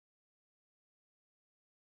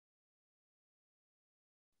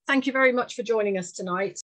Thank you very much for joining us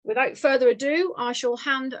tonight. Without further ado, I shall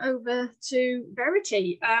hand over to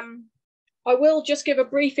Verity. I will just give a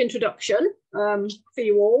brief introduction for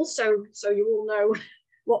you all, so you all know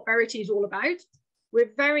what Verity is all about.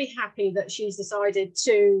 We're very happy that she's decided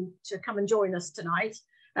to come and join us tonight.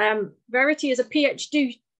 Verity is a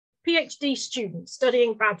PhD student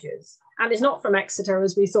studying badgers, and is not from Exeter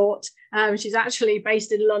as we thought. She's actually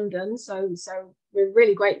based in London, so we're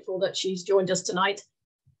really grateful that she's joined us tonight.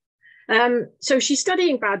 So she's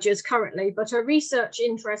studying badgers currently, but her research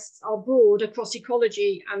interests are broad across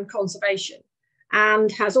ecology and conservation,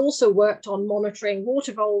 and has also worked on monitoring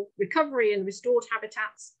water vole recovery in restored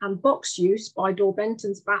habitats and box use by Dor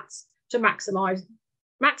Benton's bats to maximise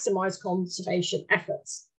conservation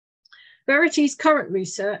efforts. Verity's current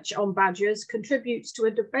research on badgers contributes to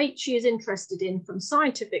a debate she is interested in from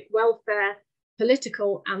scientific, welfare,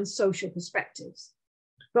 political and social perspectives.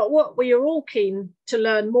 But what we are all keen to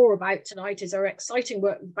learn more about tonight is our exciting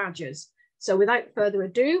work with badgers. So without further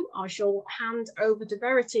ado, I shall hand over to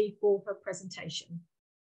Verity for her presentation.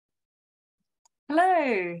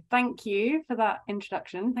 Hello, thank you for that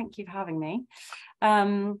introduction. Thank you for having me.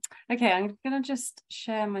 Okay, I'm going to just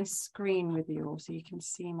share my screen with you all so you can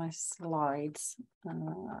see my slides.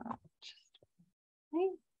 Hopefully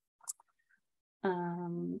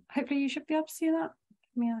you should be able to see that.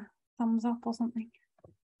 Give me a thumbs up or something.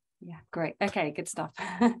 Yeah, great. Okay, good stuff.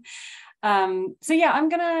 So yeah, I'm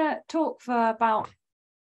gonna talk for about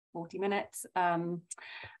 40 minutes and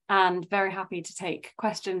very happy to take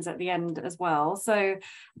questions at the end as well. So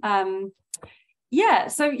yeah, I'm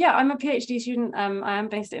a PhD student. I am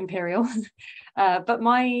based at Imperial, but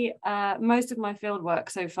my most of my field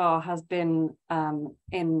work so far has been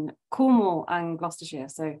in Cornwall and Gloucestershire.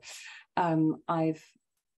 So I've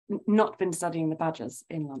not been studying the badgers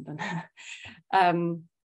in London.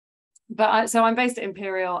 So I'm based at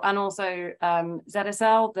Imperial, and also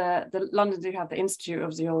ZSL, the London do have the Institute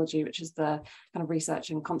of Zoology, which is the kind of research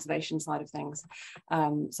and conservation side of things.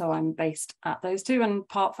 So I'm based at those two, and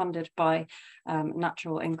part funded by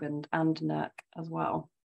Natural England and NERC as well.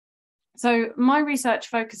 So my research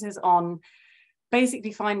focuses on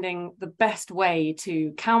basically finding the best way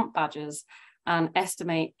to count badgers and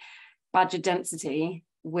estimate badger density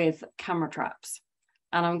with camera traps.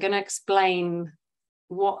 And I'm going to explain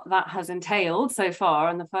what that has entailed so far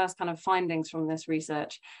and the first kind of findings from this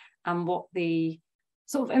research, and what the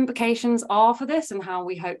sort of implications are for this, and how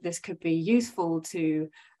we hope this could be useful to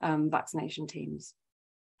vaccination teams.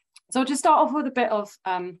 So I'll just start off with a bit of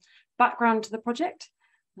background to the project,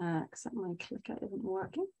 except my clicker isn't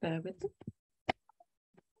working, bear with me.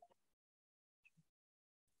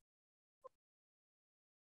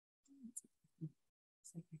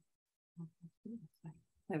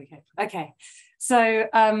 There we go. Okay, so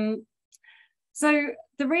the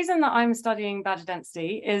reason that I'm studying badger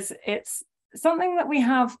density is it's something that we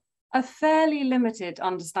have a fairly limited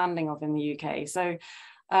understanding of in the UK. So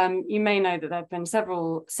you may know that there have been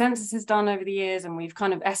several censuses done over the years, and we've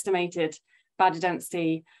kind of estimated badger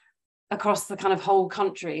density across the kind of whole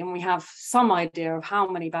country, and we have some idea of how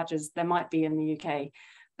many badgers there might be in the UK,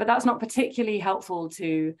 but that's not particularly helpful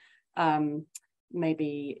to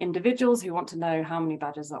maybe individuals who want to know how many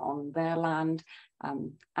badgers are on their land,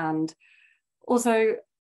 and also,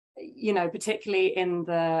 you know, particularly in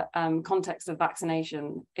the context of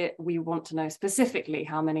vaccination, we want to know specifically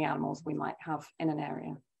how many animals we might have in an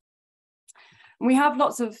area. We have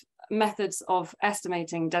lots of methods of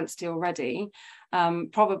estimating density already.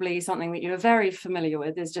 Probably something that you're very familiar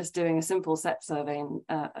with is just doing a simple set survey and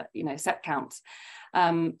you know, set counts.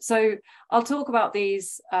 So I'll talk about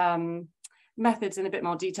these methods in a bit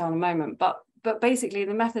more detail in a moment, but basically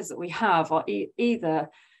the methods that we have are either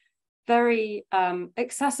very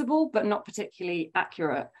accessible but not particularly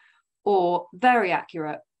accurate, or very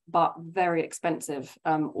accurate but very expensive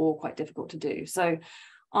or quite difficult to do. So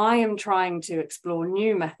I am trying to explore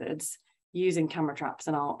new methods using camera traps,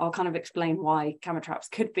 and I'll kind of explain why camera traps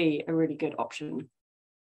could be a really good option.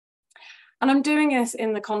 And I'm doing this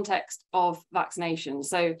in the context of vaccination.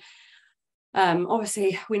 So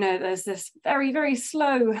obviously, we know there's this very, very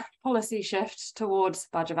slow policy shift towards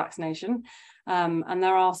badger vaccination, and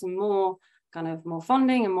there are some more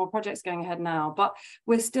funding and more projects going ahead now, but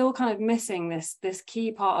we're still kind of missing this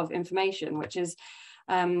key part of information, which is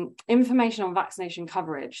information on vaccination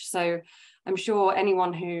coverage. So I'm sure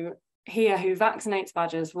anyone who vaccinates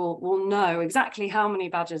badgers will know exactly how many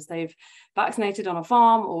badgers they've vaccinated on a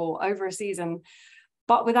farm or over a season,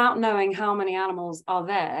 but without knowing how many animals are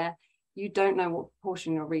there, you don't know what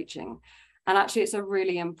proportion you're reaching. And actually, it's a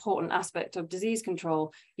really important aspect of disease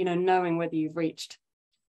control, you know, knowing whether you've reached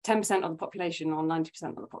 10% of the population or 90%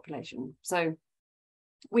 of the population. So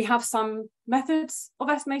we have some methods of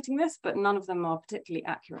estimating this, but none of them are particularly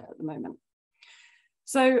accurate at the moment.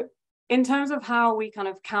 So in terms of how we kind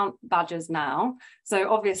of count badgers now,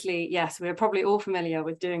 so obviously, yes, we're probably all familiar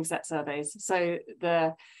with doing set surveys. So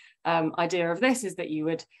the idea of this is that you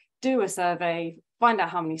would do a survey, find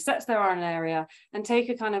out how many sets there are in an area, and take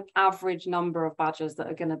a kind of average number of badgers that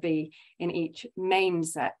are going to be in each main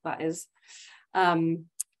set, that is. And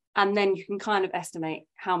then you can kind of estimate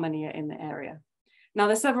how many are in the area. Now,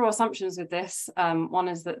 there's several assumptions with this. One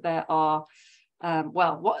is that there are,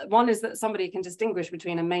 one is that somebody can distinguish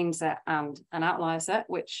between a main set and an outlier set,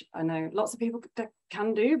 which I know lots of people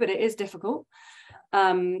can do, but it is difficult.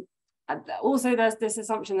 Also, there's this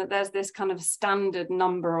assumption that there's this kind of standard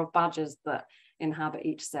number of badgers that inhabit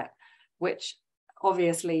each set, which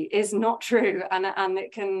obviously is not true, and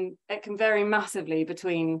it can vary massively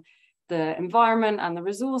between the environment and the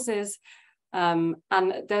resources. And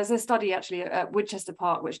there's a study actually at Woodchester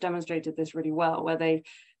Park which demonstrated this really well, where they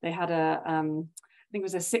had a I think it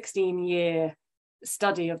was a 16-year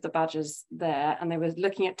study of the badgers there, and they were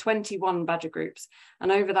looking at 21 badger groups,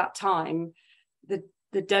 and over that time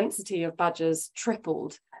the density of badgers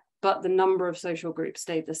tripled, but the number of social groups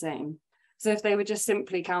stayed the same. So if they were just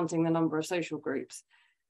simply counting the number of social groups,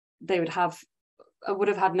 they would have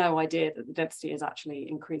had no idea that the density has actually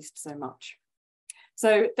increased so much.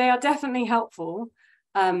 So they are definitely helpful,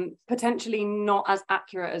 potentially not as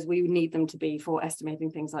accurate as we would need them to be for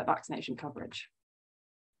estimating things like vaccination coverage.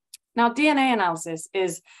 Now, DNA analysis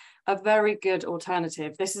is a very good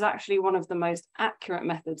alternative. This is actually one of the most accurate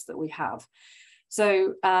methods that we have.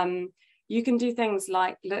 So you can do things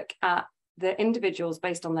like look at the individuals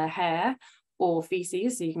based on their hair or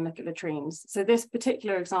feces, so you can look at latrines. So this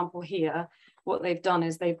particular example here, what they've done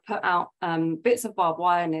is they've put out bits of barbed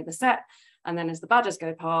wire near the set, and then as the badgers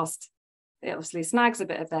go past, it obviously snags a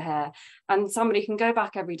bit of their hair, and somebody can go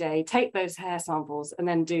back every day, take those hair samples, and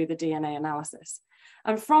then do the DNA analysis.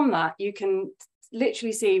 And from that, you can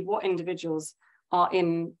literally see what individuals are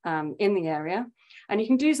in the area. And you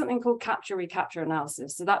can do something called capture-recapture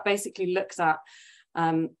analysis. So that basically looks at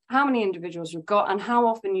how many individuals you've got and how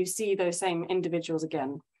often you see those same individuals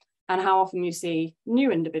again, and how often you see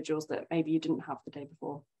new individuals that maybe you didn't have the day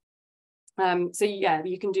before. So yeah,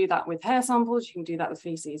 you can do that with hair samples, you can do that with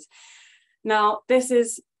feces. Now,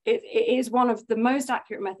 it is one of the most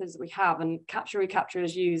accurate methods that we have, and capture-recapture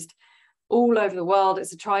is used all over the world.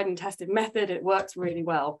 It's a tried and tested method, it works really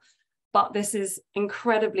well. But this is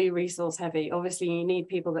incredibly resource heavy. Obviously, you need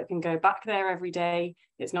people that can go back there every day.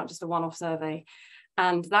 It's not just a one-off survey.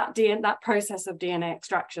 And that process of DNA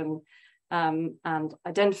extraction and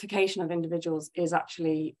identification of individuals is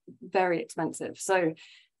actually very expensive. So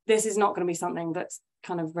this is not going to be something that's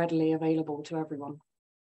kind of readily available to everyone.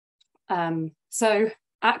 So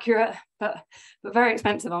accurate, but very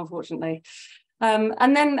expensive, unfortunately.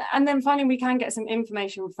 And then finally, we can get some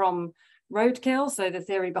information from roadkill. So the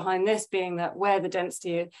theory behind this being that where the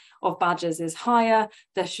density of badgers is higher,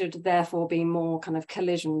 there should therefore be more kind of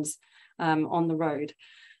collisions on the road.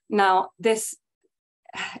 Now,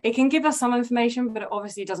 it can give us some information, but it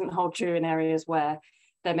obviously doesn't hold true in areas where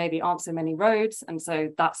there maybe aren't so many roads. And so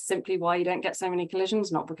that's simply why you don't get so many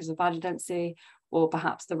collisions, not because of badger density, or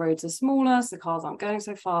perhaps the roads are smaller, so cars aren't going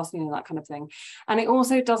so fast, that kind of thing. And it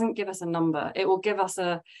also doesn't give us a number. It will give us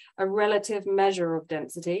a relative measure of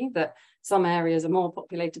density, that some areas are more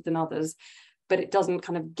populated than others, but it doesn't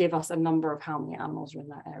kind of give us a number of how many animals are in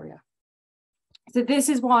that area. So this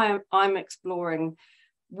is why I'm exploring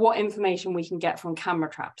what information we can get from camera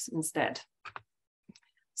traps instead.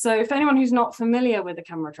 So if anyone who's not familiar with a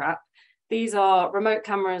camera trap, these are remote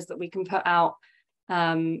cameras that we can put out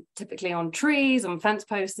typically on trees, on fence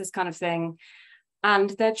posts, this kind of thing. And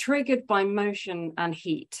they're triggered by motion and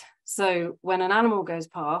heat. So when an animal goes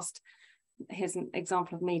past, here's an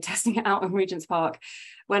example of me testing it out in Regent's Park.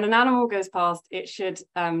 When an animal goes past, it should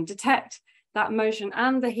detect that motion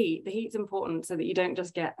and the heat. The heat's important so that you don't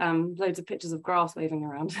just get loads of pictures of grass waving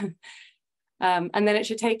around. And then it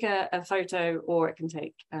should take a photo, or it can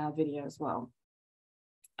take video as well.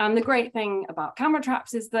 And the great thing about camera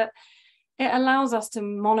traps is that it allows us to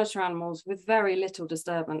monitor animals with very little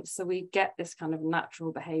disturbance. So we get this kind of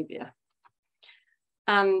natural behavior.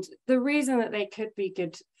 And the reason that they could be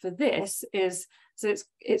good for this is, so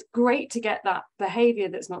it's great to get that behavior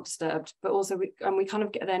that's not disturbed, but also we kind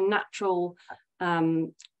of get their natural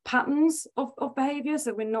patterns of behavior.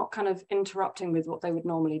 So we're not kind of interrupting with what they would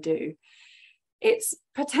normally do. It's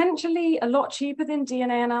potentially a lot cheaper than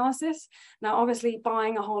DNA analysis. Now, obviously,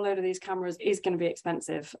 buying a whole load of these cameras is going to be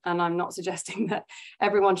expensive, and I'm not suggesting that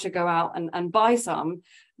everyone should go out and buy some.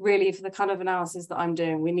 Really, for the kind of analysis that I'm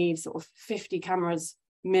doing, we need sort of 50 cameras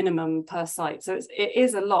minimum per site. So it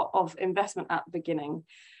is a lot of investment at the beginning.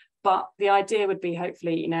 But the idea would be,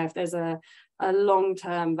 hopefully, you know, if there's a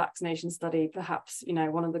long-term vaccination study, perhaps, you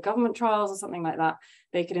know, one of the government trials or something like that,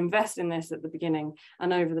 they could invest in this at the beginning,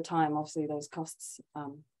 and over the time, obviously, those costs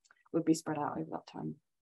would be spread out over that time.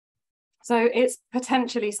 So it's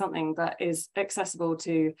potentially something that is accessible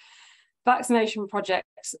to vaccination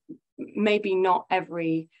projects, maybe not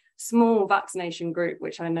every small vaccination group,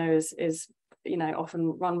 which I know is you know,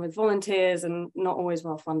 often run with volunteers and not always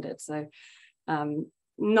well funded. So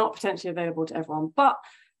not potentially available to everyone, but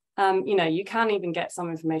you know, you can even get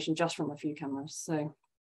some information just from a few cameras. So,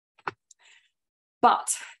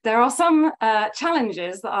 but there are some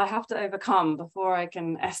challenges that I have to overcome before I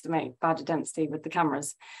can estimate badger density with the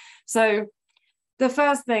cameras. So the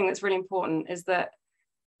first thing that's really important is that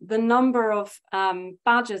the number of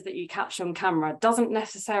badgers that you catch on camera doesn't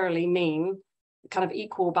necessarily mean kind of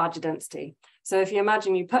equal badger density. So if you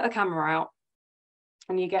imagine you put a camera out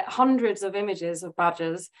and you get hundreds of images of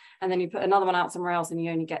badgers, and then you put another one out somewhere else and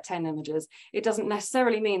you only get 10 images, it doesn't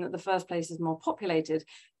necessarily mean that the first place is more populated,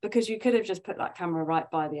 because you could have just put that camera right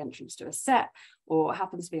by the entrance to a set, or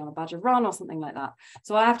happens to be on a badger run or something like that.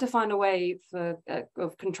 So I have to find a way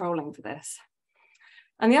of controlling for this.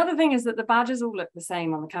 And the other thing is that the badgers all look the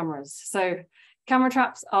same on the cameras. So camera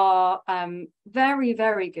traps are very,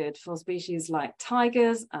 very good for species like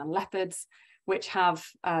tigers and leopards, which have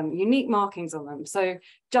unique markings on them. So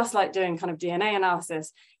just like doing kind of DNA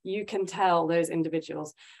analysis, you can tell those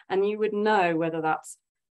individuals, and you would know whether that's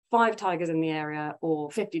 5 tigers in the area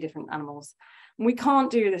or 50 different animals. And we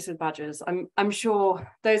can't do this with badgers. I'm sure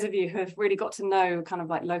those of you who have really got to know kind of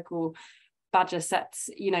like local badger sets,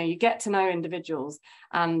 you know, you get to know individuals,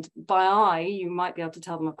 and by eye, you might be able to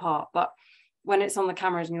tell them apart. But when it's on the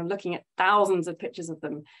cameras and you're looking at thousands of pictures of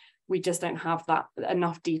them, we just don't have that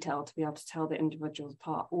enough detail to be able to tell the individuals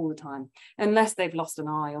apart all the time, unless they've lost an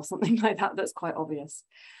eye or something like that that's quite obvious.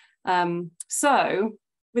 So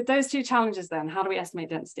with those two challenges then, how do we estimate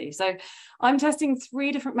density? So I'm testing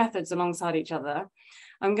 3 different methods alongside each other.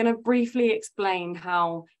 I'm going to briefly explain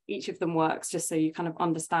how each of them works, just so you kind of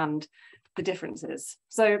understand the differences.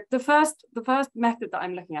 So the first method that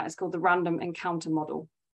I'm looking at is called the random encounter model.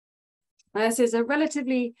 Now, this is a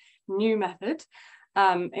relatively new method.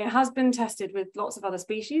 It has been tested with lots of other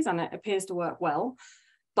species and it appears to work well,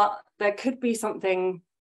 but there could be something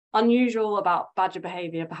unusual about badger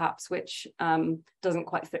behavior perhaps, which doesn't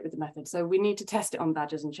quite fit with the method. So we need to test it on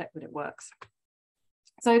badgers and check that it works.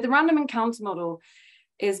 So the random encounter model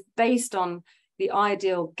is based on the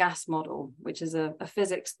ideal gas model, which is a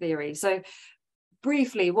physics theory. So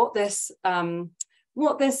briefly, what this kind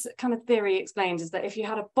of theory explains is that if you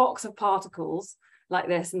had a box of particles like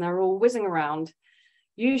this and they're all whizzing around,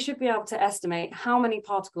 you should be able to estimate how many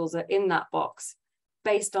particles are in that box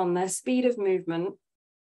based on their speed of movement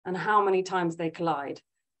and how many times they collide.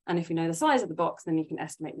 And if you know the size of the box, then you can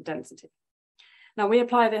estimate the density. Now we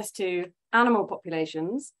apply this to animal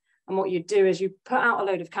populations, and what you do is you put out a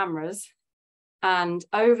load of cameras, and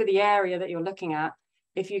over the area that you're looking at,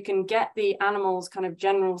 if you can get the animal's kind of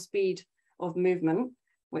general speed of movement,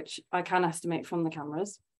 which I can estimate from the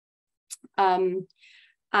cameras, and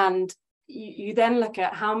you then look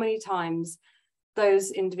at how many times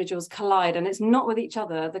those individuals collide, and it's not with each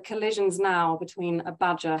other. The collision's now between a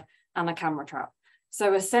badger and a camera trap.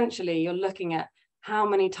 So essentially you're looking at how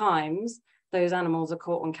many times those animals are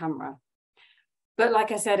caught on camera. But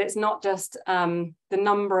like I said, it's not just the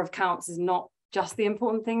number of counts is not just the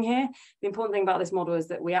important thing here. The important thing about this model is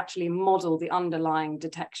that we actually model the underlying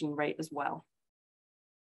detection rate as well.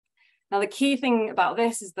 Now, the key thing about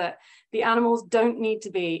this is that the animals don't need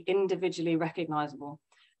to be individually recognizable.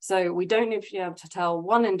 So we don't need to be able to tell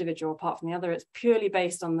one individual apart from the other. It's purely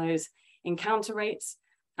based on those encounter rates,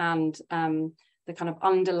 and the kind of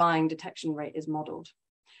underlying detection rate is modeled.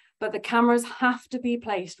 But the cameras have to be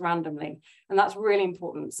placed randomly, and that's really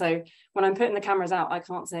important. So when I'm putting the cameras out, I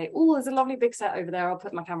can't say, oh, there's a lovely big set over there, I'll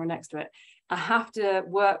put my camera next to it. I have to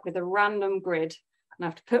work with a random grid, and I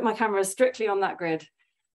have to put my cameras strictly on that grid.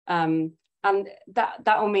 And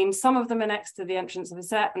that will mean some of them are next to the entrance of a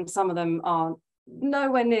set, and some of them are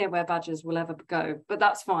nowhere near where badgers will ever go, but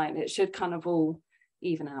that's fine. It should kind of all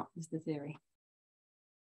even out, is the theory.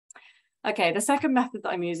 Okay, the second method that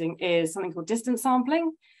I'm using is something called distance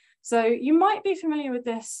sampling. So you might be familiar with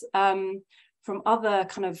this from other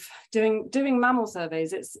kind of doing mammal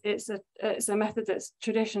surveys. It's a method that's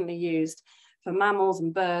traditionally used for mammals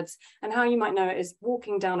and birds. And how you might know it is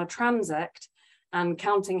walking down a transect and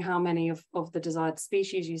counting how many of the desired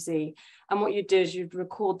species you see. And what you'd do is you'd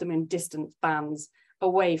record them in distance bands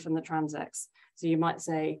away from the transects. So you might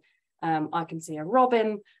say, I can see a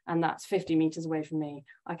robin and that's 50 meters away from me.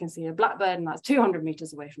 I can see a blackbird and that's 200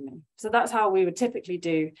 meters away from me. So that's how we would typically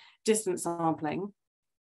do distance sampling.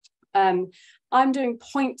 I'm doing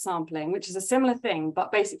point sampling, which is a similar thing,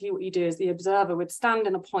 but basically what you do is the observer would stand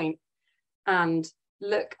in a point and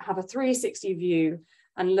have a 360 view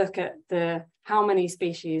and look at how many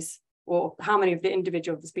species or how many of the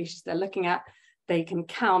individual of the species they're looking at, they can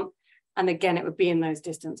count. And again, it would be in those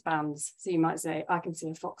distance bands. So you might say, I can see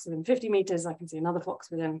a fox within 50 meters, I can see another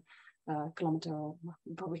fox within a kilometer, or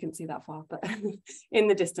you probably couldn't see that far, but in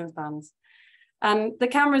the distance bands. And the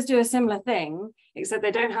cameras do a similar thing, except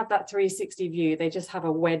they don't have that 360 view, they just have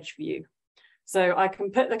a wedge view. So I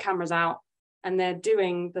can put the cameras out and they're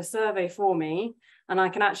doing the survey for me, and I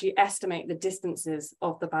can actually estimate the distances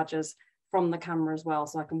of the badgers from the camera as well,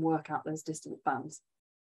 so I can work out those distance bands.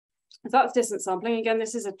 So that's distance sampling. Again,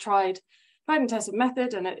 this is a tried and tested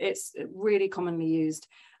method, and it's really commonly used.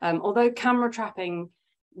 Although camera trapping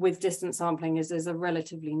with distance sampling is a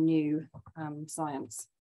relatively new science.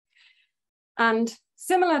 And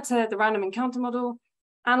similar to the random encounter model,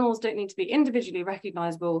 animals don't need to be individually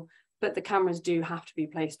recognizable, but the cameras do have to be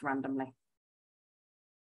placed randomly.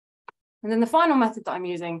 And then the final method that I'm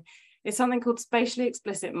using is something called spatially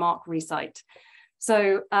explicit mark recite.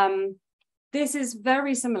 So this is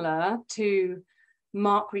very similar to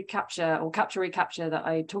mark recapture or capture recapture that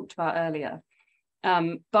I talked about earlier.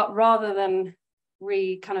 But rather than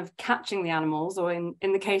kind of catching the animals, or in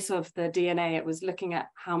the case of the DNA, it was looking at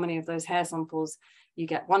how many of those hair samples you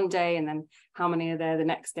get one day and then how many are there the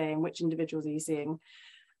next day and which individuals are you seeing.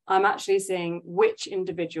 I'm actually seeing which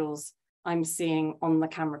individuals I'm seeing on the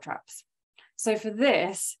camera traps. So for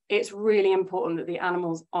this, it's really important that the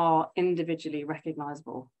animals are individually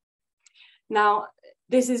recognizable. Now,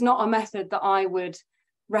 this is not a method that I would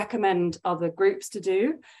recommend other groups to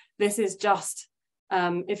do. This is just,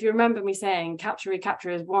 if you remember me saying, capture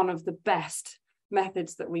recapture is one of the best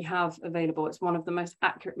methods that we have available. It's one of the most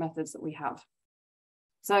accurate methods that we have.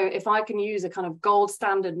 So if I can use a kind of gold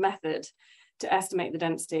standard method to estimate the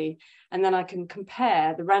density, and then I can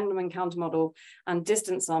compare the random encounter model and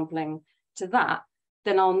distance sampling to that,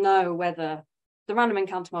 then I'll know whether the random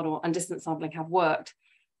encounter model and distance sampling have worked.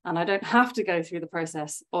 And I don't have to go through the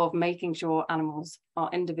process of making sure animals are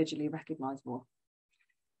individually recognizable.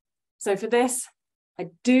 So for this, I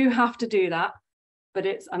do have to do that, but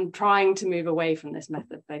I'm trying to move away from this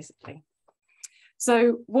method, basically.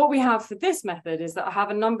 So what we have for this method is that I have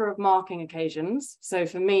a number of marking occasions. So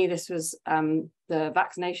for me, this was the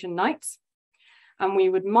vaccination nights. And we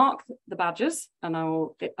would mark the badgers, and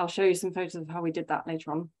I'll show you some photos of how we did that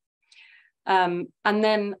later on. And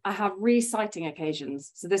then I have resighting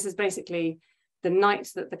occasions. So this is basically the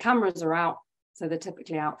nights that the cameras are out. So they're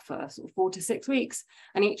typically out for sort of 4 to 6 weeks.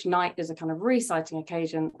 And each night is a kind of resighting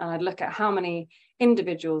occasion. And I'd look at how many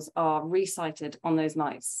individuals are resighted on those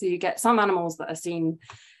nights. So you get some animals that are seen,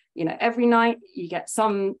 every night. You get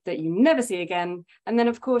some that you never see again. And then,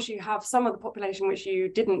 of course, you have some of the population which you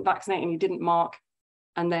didn't vaccinate and you didn't mark,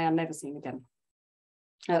 and they are never seen again.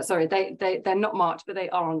 Sorry, they're not marked, but they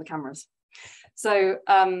are on the cameras. So,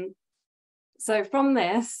 so from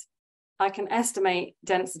this, I can estimate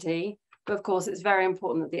density, but of course, it's very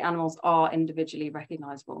important that the animals are individually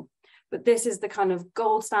recognizable. But this is the kind of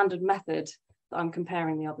gold standard method that I'm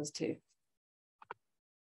comparing the others to.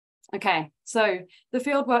 Okay, so the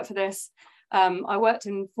field work for this, I worked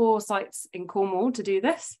in 4 sites in Cornwall to do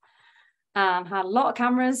this, and had a lot of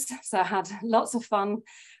cameras, so I had lots of fun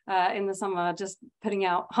in the summer, just putting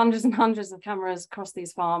out hundreds and hundreds of cameras across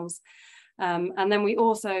these farms. And then we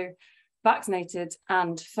also vaccinated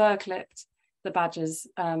and fur clipped the badgers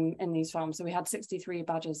in these farms. So we had 63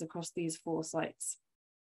 badgers across these 4 sites.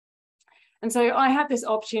 And so I had this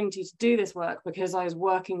opportunity to do this work because I was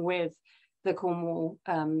working with the Cornwall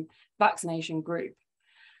vaccination group.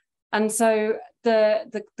 And so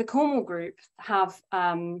the Cornwall group have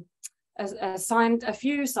assigned a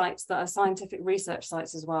few sites that are scientific research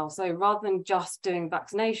sites as well. So rather than just doing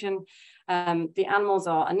vaccination, the animals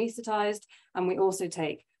are anesthetized, and we also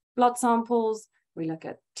take blood samples, we look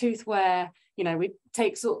at tooth wear, we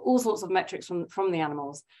take all sorts of metrics from the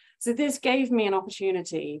animals. So this gave me an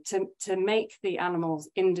opportunity to make the animals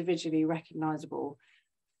individually recognizable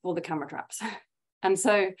for the camera traps. And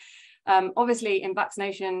so obviously in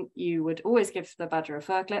vaccination, you would always give the badger a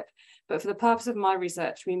fur clip, but for the purpose of my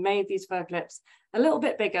research, we made these fur clips a little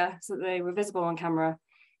bit bigger so that they were visible on camera,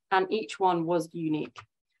 and each one was unique.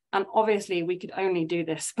 And obviously we could only do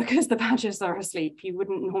this because the badgers are asleep. You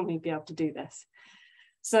wouldn't normally be able to do this.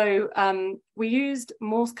 So we used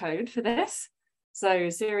Morse code for this. So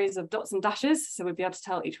a series of dots and dashes. So we'd be able to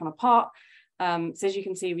tell each one apart. So as you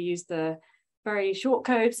can see, we used the very short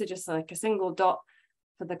code. So just like a single dot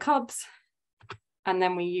for the cubs. And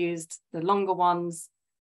then we used the longer ones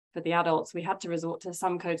for the adults. We had to resort to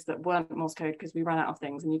some codes that weren't Morse code because we ran out of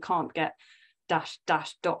things, and you can't get dash,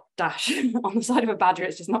 dash, dot, dash on the side of a badger.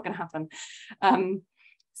 It's just not going to happen.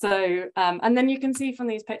 And then you can see from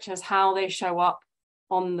these pictures how they show up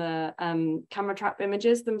on the camera trap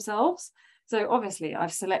images themselves. So obviously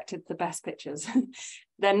I've selected the best pictures.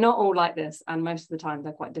 They're not all like this, and most of the time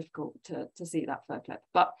they're quite difficult to see that fur clip,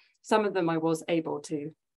 but some of them I was able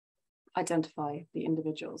to identify the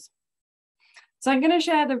individuals. So I'm going to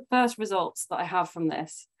share the first results that I have from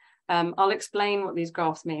this. I'll explain what these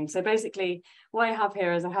graphs mean. So basically what I have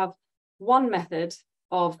here is I have one method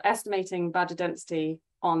of estimating badger density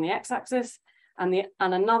on the x-axis and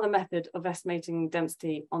another method of estimating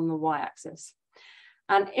density on the y-axis.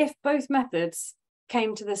 And if both methods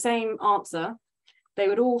came to the same answer, they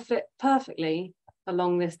would all fit perfectly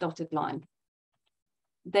along this dotted line.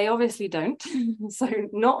 They obviously don't. So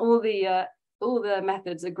not all the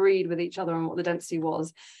methods agreed with each other on what the density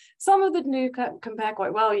was. Some of the new compare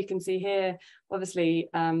quite well. You can see here, obviously,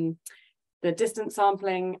 the distance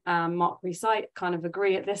sampling and mark-free site kind of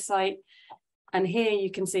agree at this site. And here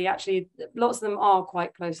you can see actually lots of them are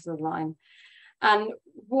quite close to the line. And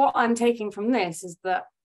what I'm taking from this is that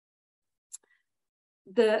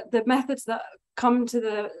the methods that come to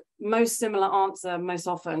the most similar answer most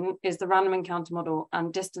often is the random encounter model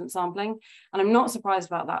and distance sampling. And I'm not surprised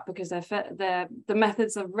about that because the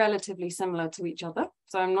methods are relatively similar to each other.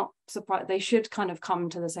 So I'm not surprised. They should kind of come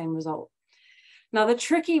to the same result. Now, the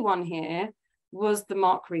tricky one here was the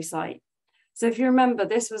mark-free site. So if you remember,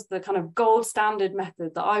 this was the kind of gold standard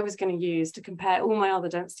method that I was going to use to compare all my other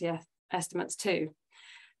density estimates to.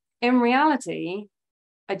 In reality,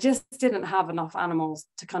 I just didn't have enough animals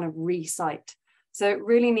to kind of re-site. So it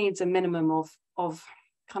really needs a minimum of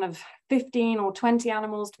kind of 15 or 20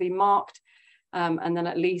 animals to be marked, and then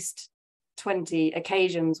at least 20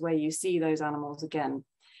 occasions where you see those animals again.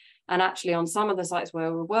 And actually on some of the sites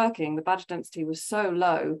where we're working, the badger density was so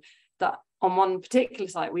low that on one particular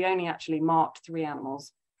site, we only actually marked 3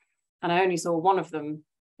 animals. And I only saw one of them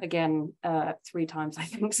again 3 times, I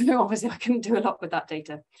think. So obviously I couldn't do a lot with that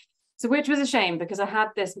data. So which was a shame because I had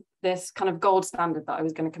this kind of gold standard that I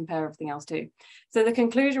was going to compare everything else to. So the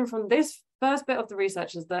conclusion from this first bit of the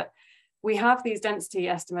research is that we have these density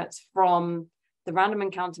estimates from the random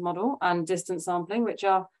encounter model and distance sampling, which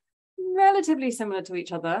are relatively similar to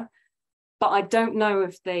each other, but I don't know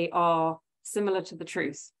if they are similar to the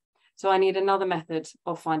truth. So I need another method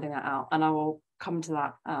of finding that out, and I will come to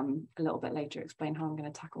that a little bit later, explain how I'm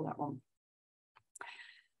going to tackle that one.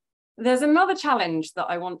 There's another challenge that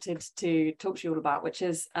I wanted to talk to you all about, which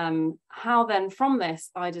is how then from this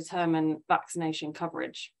I determine vaccination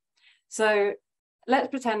coverage. So let's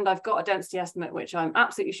pretend I've got a density estimate, which I'm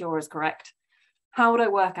absolutely sure is correct. How would I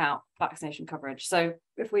work out vaccination coverage? So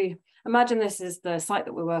if we imagine this is the site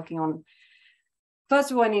that we're working on, first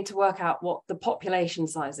of all, I need to work out what the population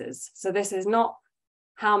size is. So this is not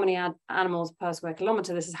how many animals per square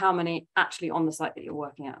kilometre, this is how many actually on the site that you're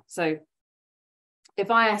working at. So if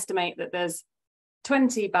I estimate that there's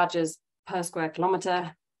 20 badgers per square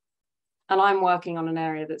kilometre and I'm working on an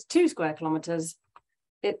area that's 2 square kilometres,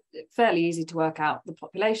 it's fairly easy to work out the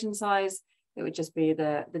population size. It would just be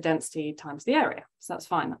the density times the area. So that's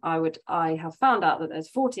fine. I have found out that there's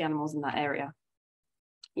 40 animals in that area.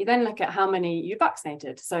 You then look at how many you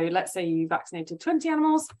vaccinated. So let's say you vaccinated 20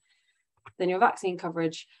 animals, then your vaccine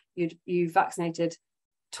coverage, you vaccinated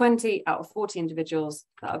 20 out of 40 individuals.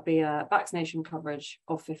 That would be a vaccination coverage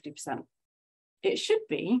of 50%. It should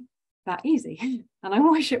be that easy, and I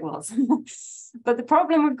wish it was. But the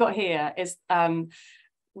problem we've got here is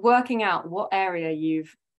working out what area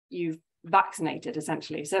you've vaccinated,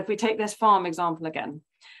 essentially. So if we take this farm example again,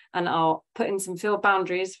 and I'll put in some field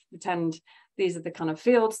boundaries, pretend these are the kind of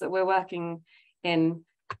fields that we're working in,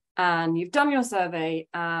 and you've done your survey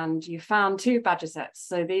and you found 2 badger sets.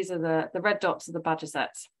 So these are the red dots are the badger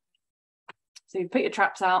sets. So you put your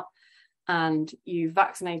traps out and you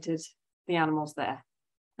vaccinated the animals there.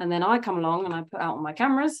 And then I come along and I put out on my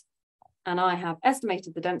cameras and I have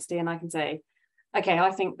estimated the density, and I can say, okay,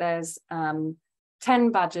 I think there's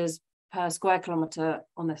 10 badgers per square kilometre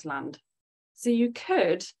on this land. So you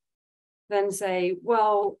could then say,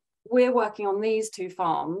 well, we're working on these 2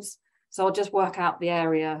 farms, so I'll just work out the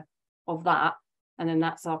area of that, and then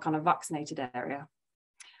that's our kind of vaccinated area.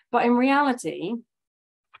 But in reality,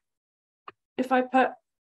 if I put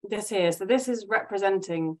this here, so this is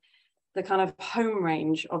representing the kind of home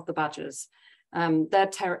range of the badgers, their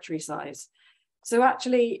territory size. So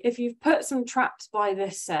actually, if you've put some traps by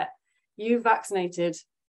this set, you've vaccinated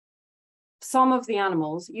some of the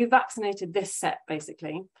animals, you've vaccinated this set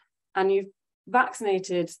basically, and you've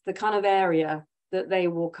vaccinated the kind of area that they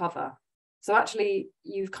will cover. So actually,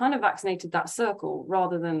 you've kind of vaccinated that circle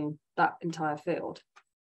rather than that entire field.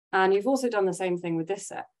 And you've also done the same thing with this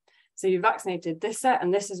set. So you vaccinated this set,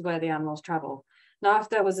 and this is where the animals travel. Now, if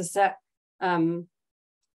there was a set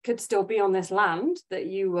could still be on this land that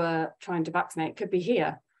you were trying to vaccinate, could be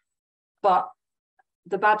here, but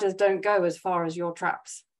the badgers don't go as far as your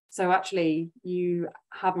traps. So actually you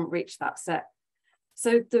haven't reached that set.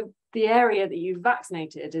 So the area that you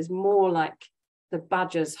vaccinated is more like the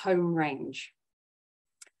badger's home range.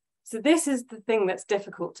 So this is the thing that's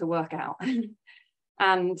difficult to work out.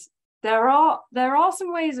 And there are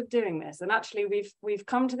some ways of doing this. And actually we've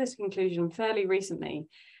come to this conclusion fairly recently.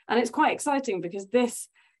 And it's quite exciting because this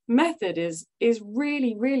method is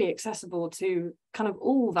really, really accessible to kind of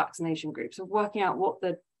all vaccination groups of working out what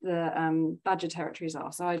the badger territories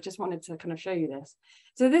are. So I just wanted to kind of show you this.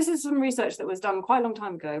 So this is some research that was done quite a long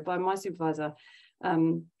time ago by my supervisor,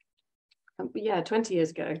 20 years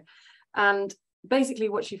ago. And basically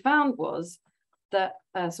what she found was that,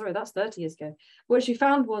 sorry, that's 30 years ago. What she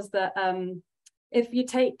found was that if you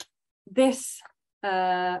take this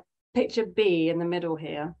picture B in the middle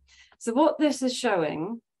here, so what this is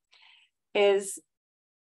showing is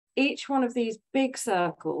each one of these big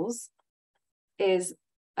circles is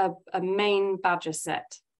a main badger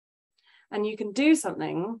set. And you can do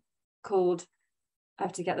something called, I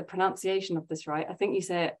have to get the pronunciation of this right, I think you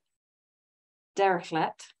say it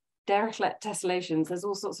Dirichlet tessellations. There's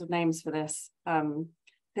all sorts of names for this.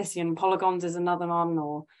 Thyssian polygons is another one,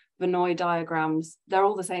 or Verneuil diagrams. They're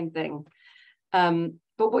all the same thing.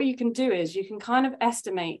 But what you can do is you can kind of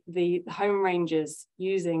estimate the home ranges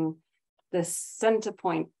using the center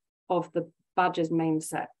point of the badger's main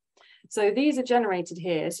set. So these are generated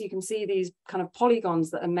here. So you can see these kind of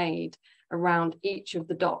polygons that are made around each of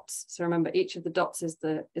the dots. So remember, each of the dots is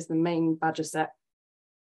the main badger set.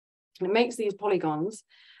 And it makes these polygons.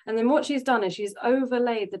 And then what she's done is she's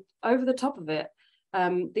overlaid over the top of it,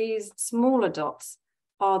 these smaller dots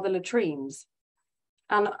are the latrines.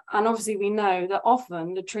 And obviously we know that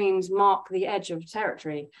often latrines mark the edge of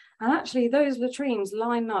territory. And actually those latrines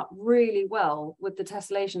line up really well with the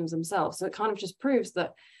tessellations themselves. So it kind of just proves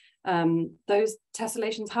that those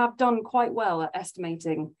tessellations have done quite well at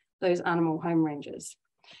estimating those animal home ranges.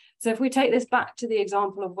 So if we take this back to the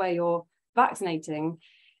example of where you're vaccinating,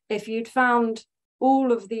 if you'd found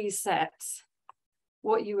all of these sets,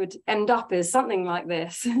 what you would end up is something like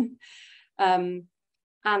this.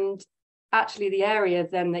 And actually the area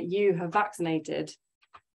then that you have vaccinated,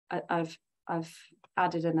 I've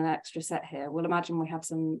added in an extra set here. We'll imagine we have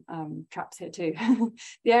some traps here too.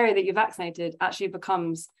 The area that you vaccinated actually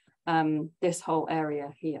becomes this whole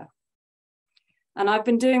area here. And I've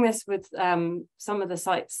been doing this with some of the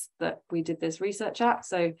sites that we did this research at.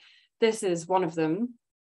 So this is one of them.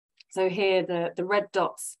 So here the red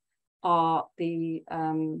dots are the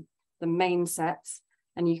main sets.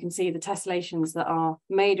 And you can see the tessellations that are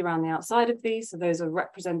made around the outside of these. So those are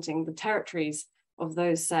representing the territories of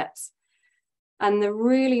those sets. And the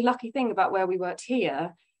really lucky thing about where we worked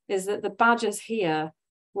here is that the badgers here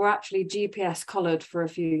were actually GPS collared for a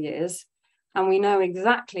few years. And we know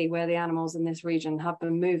exactly where the animals in this region have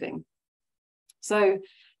been moving. So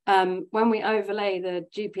when we overlay the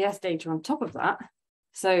GPS data on top of that,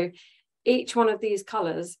 so each one of these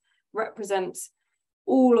colors represents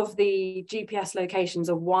all of the GPS locations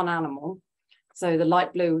of one animal. So the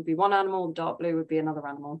light blue would be one animal, the dark blue would be another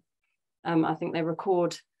animal. I think they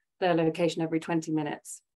record their location every 20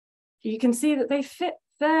 minutes. You can see that they fit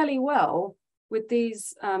fairly well with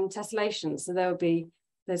these tessellations. So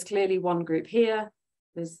there's clearly one group here,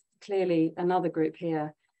 there's clearly another group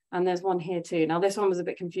here, and there's one here too. Now this one was a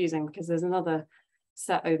bit confusing because there's another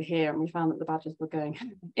set over here, and we found that the badgers were going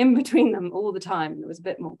in between them all the time. It was a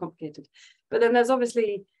bit more complicated. But then there's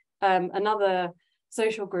obviously another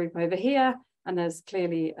social group over here, and there's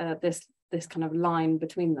clearly this kind of line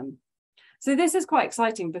between them. So this is quite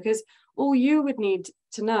exciting because all you would need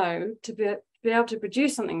to know to be able to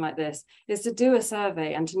produce something like this is to do a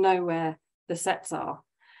survey and to know where the sets are.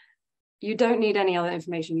 You don't need any other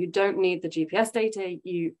information. You don't need the GPS data.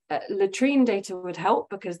 Latrine data would help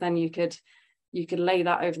because then you could lay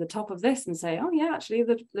that over the top of this and say, oh yeah, actually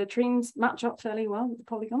the latrines match up fairly well with the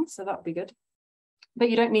polygons, so that would be good. But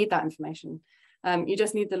you don't need that information. You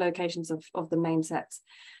just need the locations of the main sets.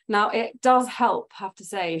 Now, it does help, have to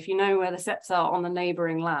say, if you know where the sets are on the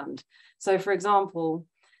neighbouring land. So, for example,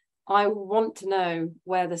 I want to know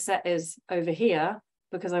where the set is over here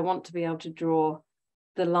because I want to be able to draw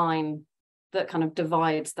the line that kind of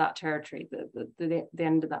divides that territory, the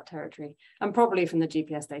end of that territory. And probably from the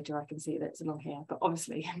GPS data, I can see that it's along here, but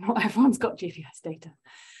obviously not everyone's got GPS data.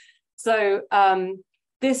 So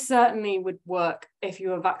this certainly would work if you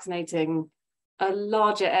were vaccinating a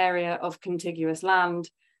larger area of contiguous land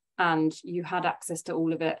and you had access to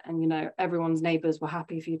all of it, and you know everyone's neighbours were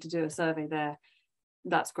happy for you to do a survey there.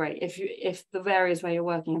 That's great. If the areas where you're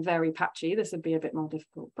working are very patchy, this would be a bit more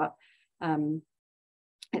difficult, but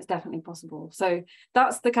it's definitely possible. So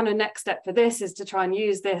that's the kind of next step for this, is to try and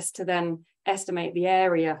use this to then estimate the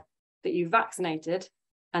area that you vaccinated,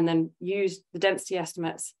 and then use the density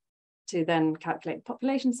estimates to then calculate the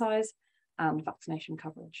population size and vaccination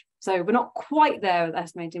coverage. So we're not quite there with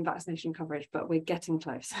estimating vaccination coverage, but we're getting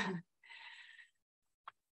close.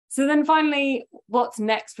 So then finally, what's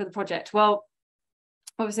next for the project? Well,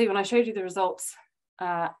 obviously when I showed you the results,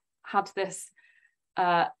 had this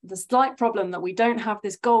the slight problem that we don't have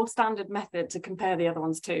this gold standard method to compare the other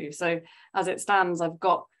ones to. So as it stands, I've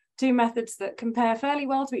got two methods that compare fairly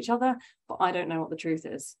well to each other, but I don't know what the truth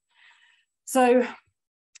is. So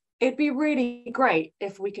it'd be really great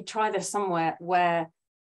if we could try this somewhere where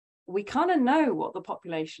we kind of know what the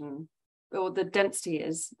population or the density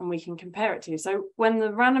is and we can compare it to. So when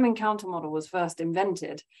the random encounter model was first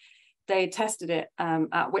invented, they tested it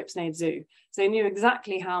at Whipsnade Zoo. So they knew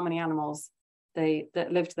exactly how many animals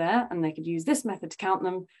that lived there, and they could use this method to count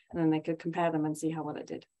them, and then they could compare them and see how well it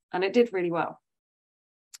did. And it did really well.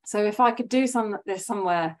 So if I could do this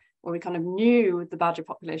somewhere where we kind of knew what the badger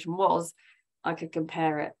population was, I could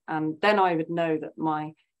compare it, and then I would know that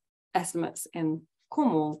my estimates in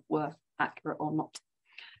Cornwall were accurate or not.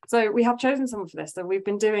 So we have chosen someone for this. So we've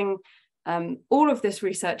been doing all of this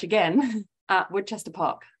research again at Woodchester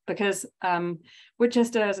Park, because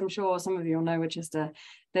Woodchester, as I'm sure some of you will know Woodchester,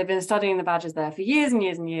 they've been studying the badgers there for years and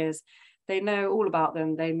years and years. They know all about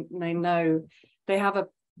them. They know, they have a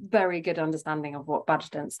very good understanding of what badger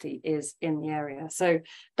density is in the area. So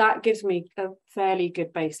that gives me a fairly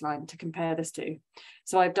good baseline to compare this to.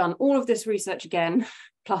 So I've done all of this research again,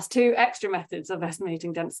 plus 2 extra methods of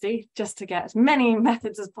estimating density, just to get as many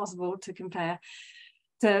methods as possible to compare,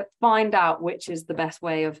 to find out which is the best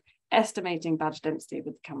way of estimating badger density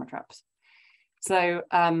with the camera traps. So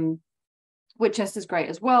Woodchester's great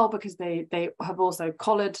as well, because they have also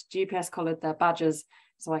GPS collared their badgers,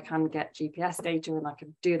 so I can get GPS data and I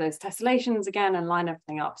can do those tessellations again and line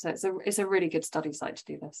everything up. So it's a really good study site to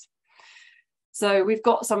do this. So we've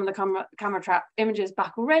got some of the camera trap images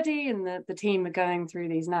back already, and the team are going through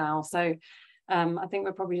these now. So I think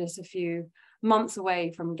we're probably just a few months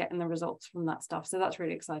away from getting the results from that stuff. So that's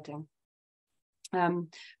really exciting.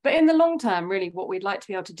 But in the long term, really what we'd like to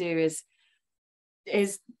be able to do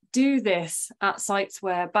is do this at sites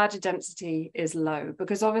where badger density is low,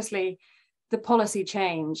 because obviously the policy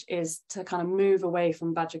change is to kind of move away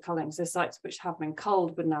from badger culling. So sites which have been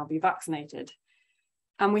culled would now be vaccinated.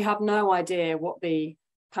 And we have no idea what the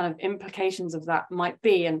kind of implications of that might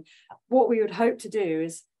be. And what we would hope to do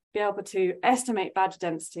is be able to estimate badger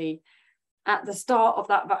density at the start of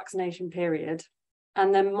that vaccination period,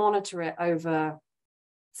 and then monitor it over,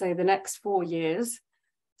 say, the next 4 years,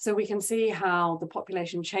 so we can see how the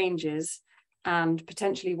population changes and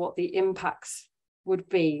potentially what the impacts would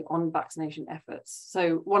be on vaccination efforts.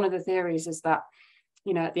 So one of the theories is that,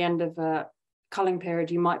 you know, at the end of a culling period,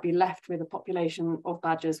 you might be left with a population of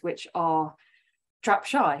badgers which are trap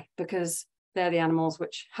shy, because they're the animals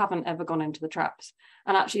which haven't ever gone into the traps.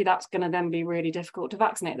 And actually that's going to then be really difficult to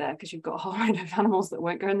vaccinate there, because you've got a whole load of animals that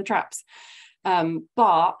won't go in the traps.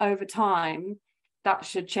 But over time, that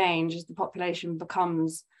should change as the population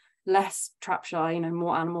becomes less trap shy. You know,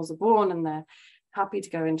 more animals are born and they're happy to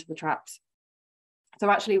go into the traps. So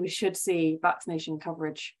actually we should see vaccination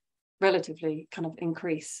coverage relatively kind of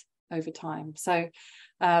increase over time. So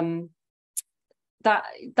that's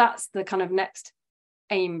the kind of next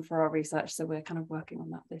aim for our research. So we're kind of working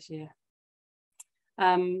on that this year.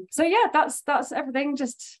 So yeah, that's everything.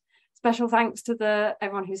 Just special thanks to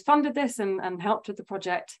everyone who's funded this and helped with the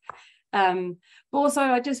project. But also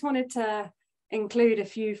I just wanted to include a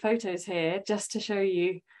few photos here just to show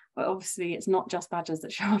you, but obviously it's not just badgers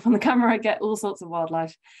that show up on the camera. I get all sorts of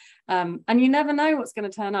wildlife, and you never know what's going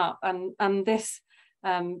to turn up. And this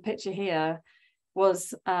picture here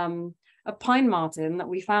was a pine marten that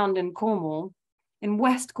we found in Cornwall, in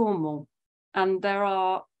West Cornwall, and there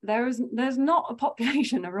are there's not a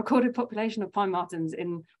population, a recorded population of pine martens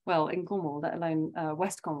in Cornwall, let alone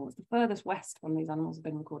West Cornwall. It's the furthest west when these animals have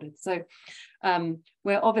been recorded. So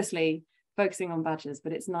we're obviously focusing on badgers,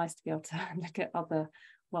 but it's nice to be able to look at other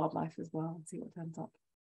wildlife as well and see what turns up.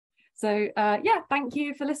 So yeah, thank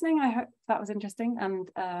you for listening. I hope that was interesting,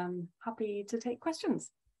 and happy to take questions.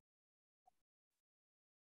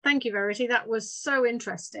 Thank you, Verity. That was so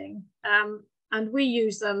interesting. And we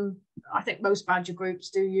use them. I think most badger groups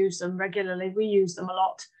do use them regularly. We use them a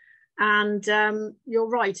lot. And you're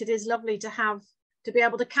right, it is lovely to be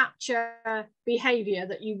able to capture behavior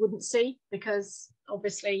that you wouldn't see, because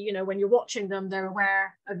obviously, you know, when you're watching them, they're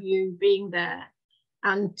aware of you being there.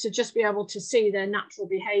 And to just be able to see their natural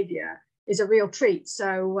behavior is a real treat.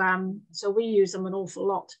 So, so we use them an awful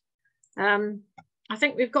lot. I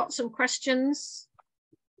think we've got some questions.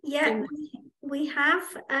 Yeah, we have.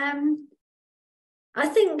 I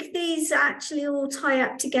think these actually all tie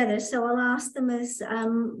up together, so I'll ask them as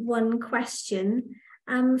one question.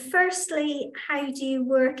 Firstly, how do you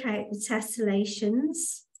work out the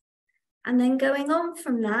tessellations? And then going on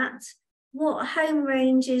from that, what home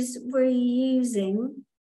ranges were you using?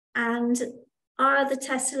 And are the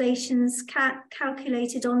tessellations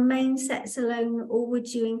calculated on main sets alone, or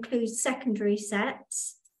would you include secondary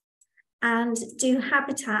sets? And do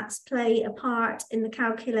habitats play a part in the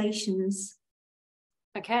calculations?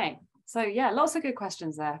 Okay, so yeah, lots of good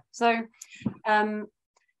questions there. So the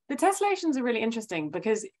tessellations are really interesting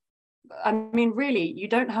because, I mean, really, you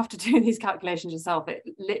don't have to do these calculations yourself. It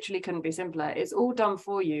literally couldn't be simpler. It's all done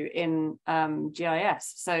for you in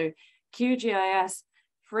GIS. So QGIS,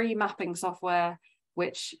 free mapping software,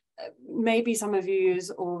 which maybe some of you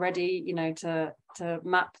use already, you know, to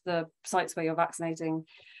map the sites where you're vaccinating.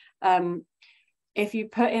 If you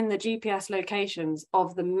put in the GPS locations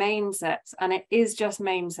of the main sets, and it is just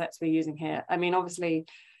main sets we're using here. I mean, obviously,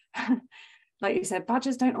 like you said,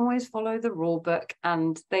 badgers don't always follow the rule book,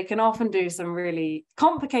 and they can often do some really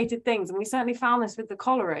complicated things. And we certainly found this with the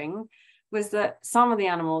collaring, was that some of the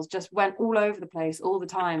animals just went all over the place all the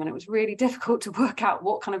time, and it was really difficult to work out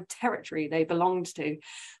what kind of territory they belonged to.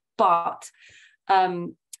 But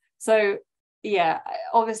so yeah,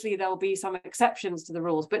 obviously there'll be some exceptions to the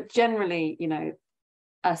rules, but generally, you know,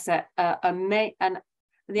 the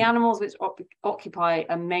animals which occupy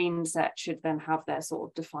a main set should then have their sort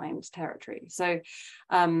of defined territory. So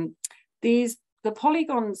the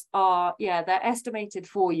polygons are, yeah, they're estimated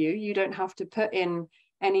for you. You don't have to put in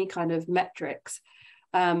any kind of metrics,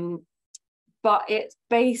 but it's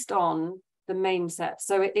based on the main set.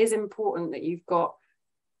 So it is important that you've got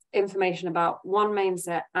information about one main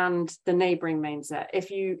set and the neighboring main set.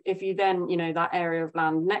 If you then, you know, that area of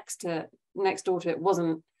land next door to it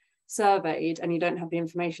wasn't surveyed and you don't have the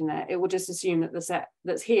information there, it will just assume that the set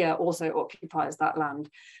that's here also occupies that land.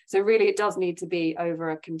 So really it does need to be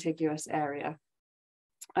over a contiguous area.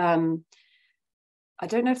 I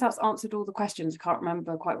don't know if that's answered all the questions. I can't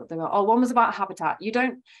remember quite what they were. Oh, one was about habitat. You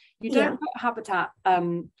don't put habitat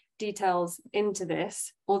details into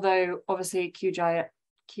this, although obviously QGIS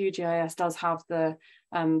does have the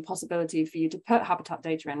possibility for you to put habitat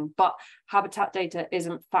data in, but habitat data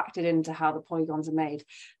isn't factored into how the polygons are made.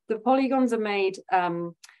 The polygons are made,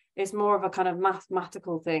 it's more of a kind of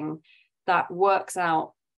mathematical thing that works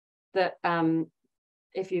out that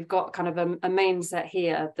if you've got kind of a main set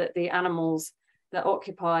here, that the animals that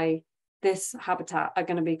occupy this habitat are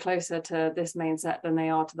going to be closer to this main set than they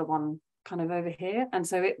are to the one kind of over here. And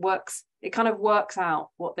so it kind of works out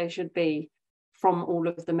what they should be from all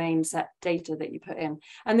of the main set data that you put in.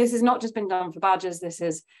 And this has not just been done for badgers, this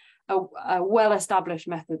is a well-established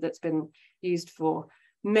method that's been used for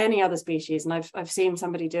many other species. And I've seen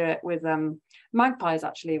somebody do it with magpies,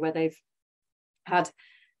 actually, where they've had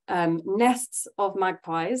nests of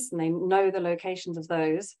magpies, and they know the locations of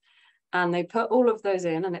those, and they put all of those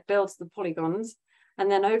in, and it builds the polygons.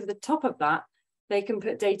 And then over the top of that, they can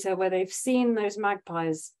put data where they've seen those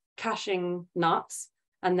magpies caching nuts,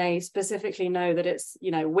 and they specifically know that it's,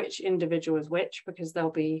 you know, which individual is which, because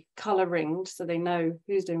they'll be color ringed, so they know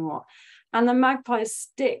who's doing what. And the magpies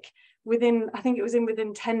stick within, I think it was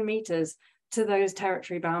within 10 meters to those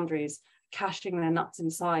territory boundaries, caching their nuts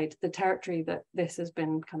inside the territory that this has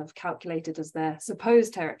been kind of calculated as their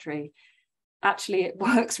supposed territory. Actually, it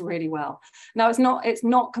works really well. Now, it's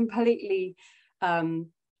not completely, you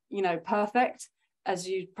know, perfect, as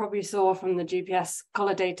you probably saw from the GPS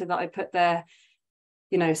collar data that I put there.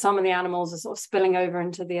 You know, some of the animals are sort of spilling over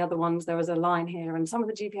into the other ones. There was a line here, and some of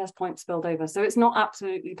the GPS points spilled over. So it's not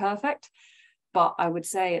absolutely perfect, but I would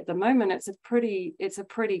say at the moment it's a pretty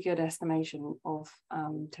good estimation of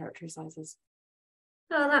territory sizes.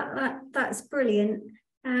 Oh, that's brilliant.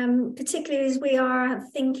 particularly as we are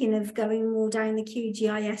thinking of going more down the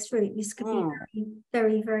QGIS route. This could be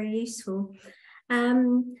very, very useful.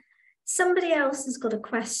 Somebody else has got a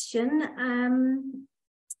question.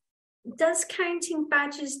 Does counting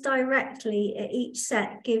badges directly at each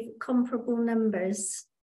set give comparable numbers?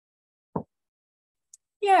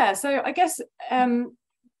 Yeah, so I guess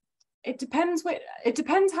it depends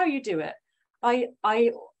how you do it.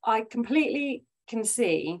 I completely can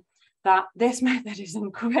see that this method is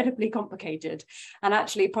incredibly complicated, and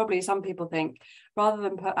actually probably some people think, rather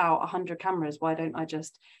than put out 100 cameras, why don't I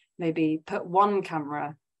just maybe put one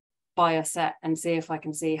camera by a set and see if I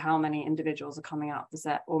can see how many individuals are coming out the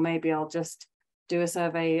set, or maybe I'll just do a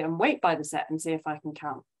survey and wait by the set and see if I can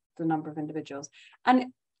count the number of individuals. And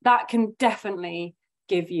that can definitely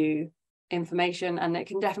give you information, and it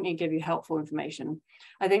can definitely give you helpful information.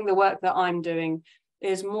 I think the work that I'm doing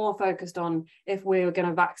is more focused on, if we're going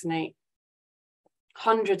to vaccinate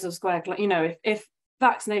hundreds of square, if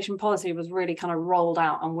vaccination policy was really kind of rolled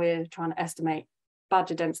out and we're trying to estimate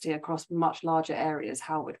badger density across much larger areas,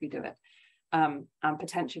 how would we do it? And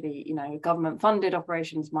potentially, government funded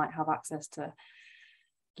operations might have access to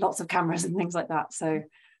lots of cameras and things like that. So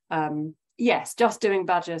yes, just doing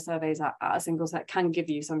badger surveys at a single set can give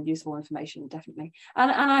you some useful information, definitely. And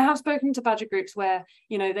I have spoken to badger groups where,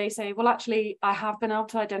 they say, well, actually, I have been able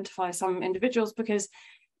to identify some individuals because,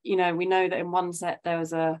 we know that in one set there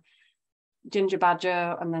was a ginger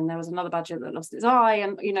badger and then there was another badger that lost its eye,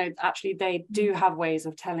 and, actually they do have ways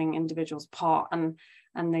of telling individuals apart, and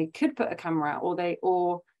they could put a camera out,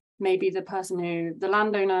 or maybe the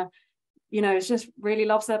landowner, just really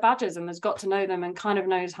loves their badgers and has got to know them and kind of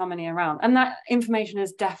knows how many are around. And that information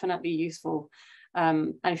is definitely useful.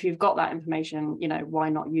 And if you've got that information, why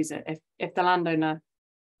not use it? If the landowner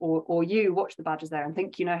or you watch the badgers there and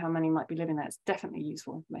think how many might be living there, it's definitely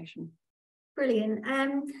useful information. Brilliant.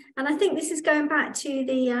 And I think this is going back to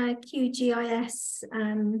the QGIS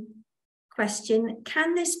question.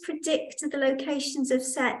 Can this predict the locations of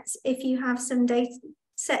sets if you have some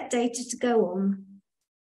set data to go on?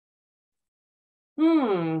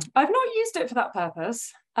 I've not used it for that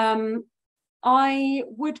purpose. I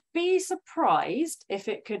would be surprised if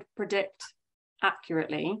it could predict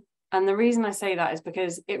accurately. And the reason I say that is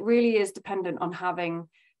because it really is dependent on having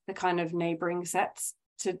the kind of neighbouring sets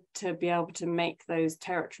to be able to make those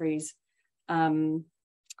territories kind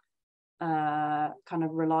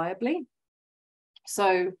of reliably.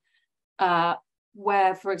 So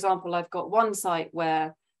where, for example, I've got one site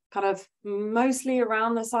where kind of mostly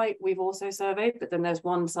around the site we've also surveyed, but then there's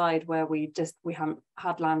one side where we haven't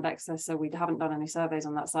had land access, so we haven't done any surveys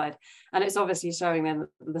on that side, and it's obviously showing them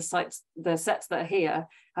the sets that are here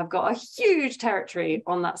have got a huge territory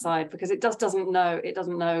on that side, because it doesn't know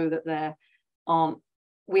that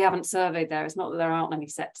we haven't surveyed there. It's not that there aren't any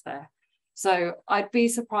sets there. So I'd be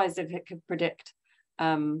surprised if it could predict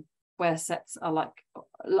where sets are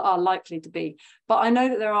likely to be. But I know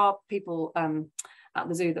that there are people at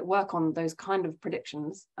the zoo that work on those kind of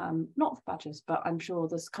predictions, not for badgers, but I'm sure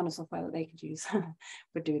there's kind of software that they could use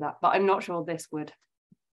would do that, but I'm not sure this would.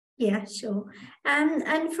 Yeah, sure.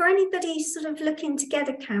 And for anybody sort of looking to get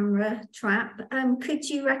a camera trap, could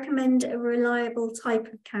you recommend a reliable type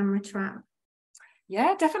of camera trap?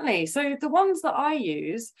 Yeah, definitely. So the ones that I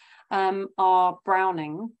use are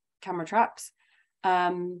Browning camera traps.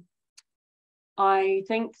 I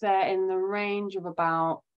think they're in the range of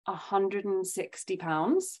about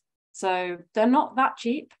 £160. So they're not that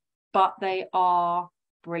cheap, but they are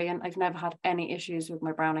brilliant. I've never had any issues with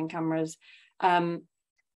my Browning cameras. I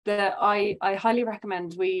highly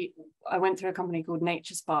recommend. I went through a company called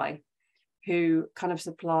Nature Spy, who kind of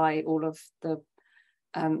supply all of the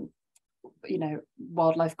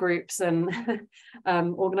wildlife groups and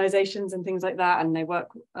organizations and things like that, and they work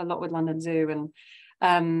a lot with London Zoo,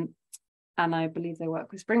 and I believe they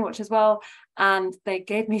work with Springwatch as well. And they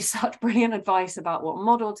gave me such brilliant advice about what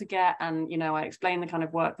model to get, and I explained the kind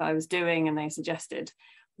of work that I was doing, and they suggested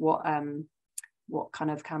what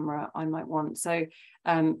kind of camera I might want. So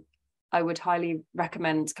I would highly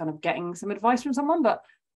recommend kind of getting some advice from someone, but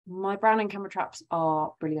my Browning camera traps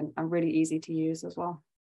are brilliant and really easy to use as well.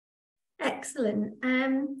 Excellent.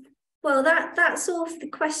 Well, that's all for the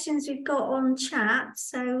questions we've got on chat.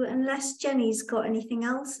 So unless Jenny's got anything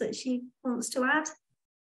else that she wants to add.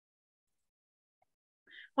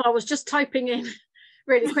 Well, I was just typing in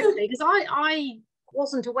really quickly because I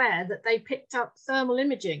wasn't aware that they picked up thermal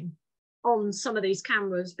imaging on some of these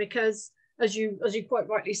cameras, because as you quite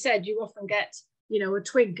rightly said, you often get a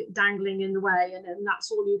twig dangling in the way, and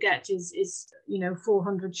that's all you get is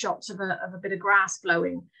 400 shots of a bit of grass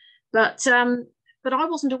blowing. But I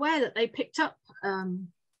wasn't aware that they picked up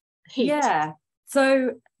heat? Yeah,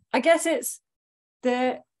 so I guess it's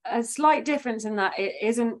a slight difference in that it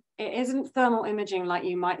isn't thermal imaging like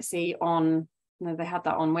you might see on, you know, they had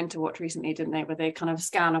that on Winter Watch recently, didn't they, where they kind of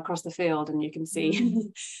scan across the field and you can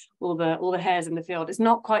see all the hairs in the field. It's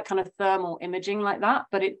not quite kind of thermal imaging like that,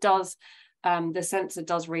 but it does, the sensor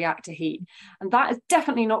does react to heat, and that is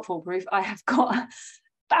definitely not foolproof. I have got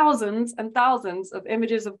thousands and thousands of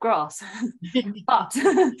images of grass, but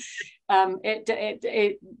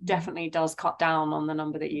it definitely does cut down on the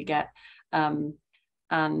number that you get,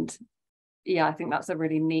 and yeah, I think that's a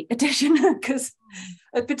really neat addition, because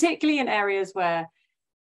particularly in areas where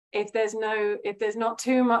if there's not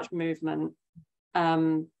too much movement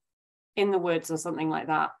in the woods or something like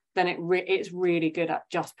that, then it's really good at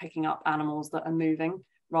just picking up animals that are moving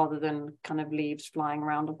rather than kind of leaves flying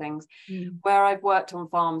around or things. Where I've worked on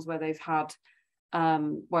farms where they've had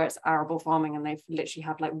where it's arable farming and they've literally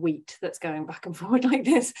had like wheat that's going back and forward like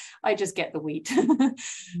this, I just get the wheat.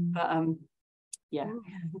 But yeah.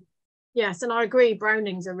 Yes, and I agree,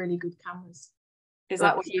 Brownings are really good cameras. Is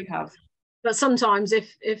that what you have? But sometimes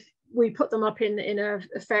if we put them up in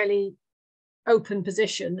a fairly open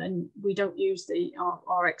position, and we don't use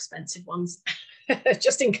our expensive ones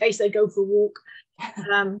just in case they go for a walk.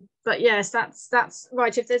 But yes, that's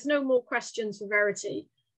right. If there's no more questions for Verity,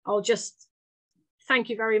 I'll just thank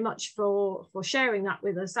you very much for sharing that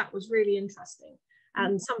with us. That was really interesting,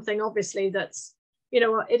 and something obviously that's, you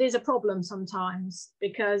know, it is a problem sometimes,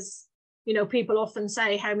 because, you know, people often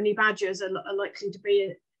say how many badgers are likely to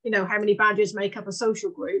be, you know, how many badgers make up a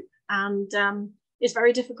social group, and it's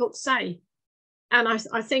very difficult to say. And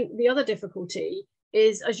I think the other difficulty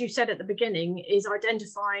is, as you said at the beginning, is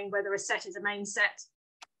identifying whether a set is a main set,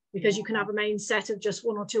 because you can have a main set of just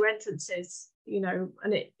one or two entrances, you know,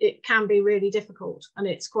 and it can be really difficult, and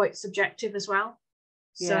it's quite subjective as well.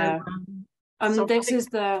 Yeah. So this is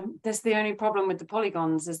the only problem with the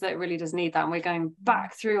polygons, is that it really does need that. And we're going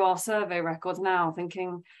back through our survey records now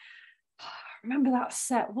thinking, oh, remember that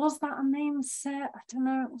set, was that a main set? I don't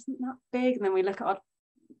know, it wasn't that big. And then we look at our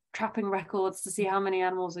trapping records to see how many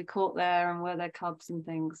animals we caught there and were there cubs and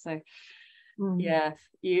things. So yeah,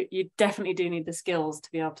 you definitely do need the skills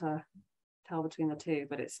to be able to tell between the two,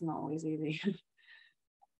 but it's not always easy.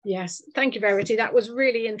 Yes, thank you, Verity. That was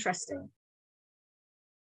really interesting.